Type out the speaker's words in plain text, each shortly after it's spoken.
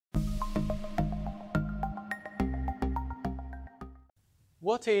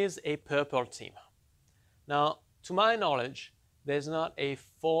What is a purple team? Now, to my knowledge, there's not a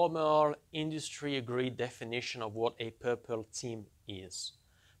formal industry-agreed definition of what a purple team is.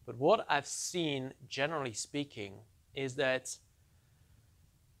 But what I've seen, generally speaking, is that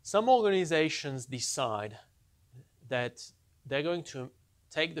some organizations decide that they're going to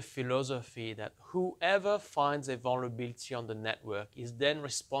take the philosophy that whoever finds a vulnerability on the network is then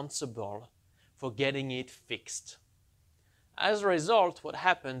responsible for getting it fixed. As a result, what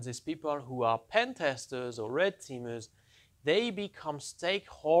happens is people who are pen testers or red teamers, they become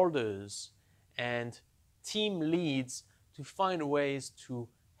stakeholders and team leads to find ways to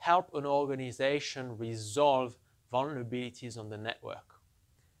help an organization resolve vulnerabilities on the network.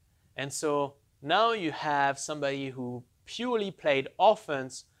 And so now you have somebody who purely played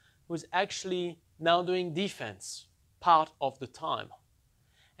offense who's actually now doing defense part of the time.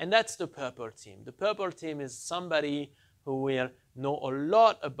 And that's the purple team. The purple team is somebody who will know a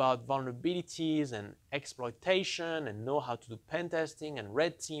lot about vulnerabilities and exploitation and know how to do pen testing and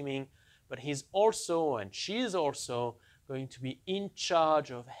red teaming, but he's also, and she's also, going to be in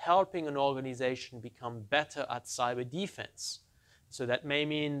charge of helping an organization become better at cyber defense. So that may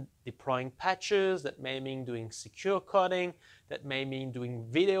mean deploying patches, that may mean doing secure coding, that may mean doing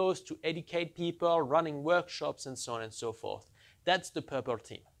videos to educate people, running workshops, and so on and so forth. That's the purple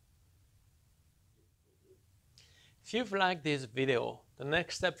team. If you've liked this video, the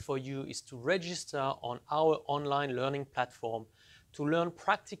next step for you is to register on our online learning platform to learn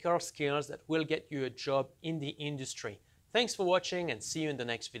practical skills that will get you a job in the industry. Thanks for watching and see you in the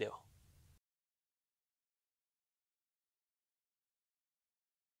next video.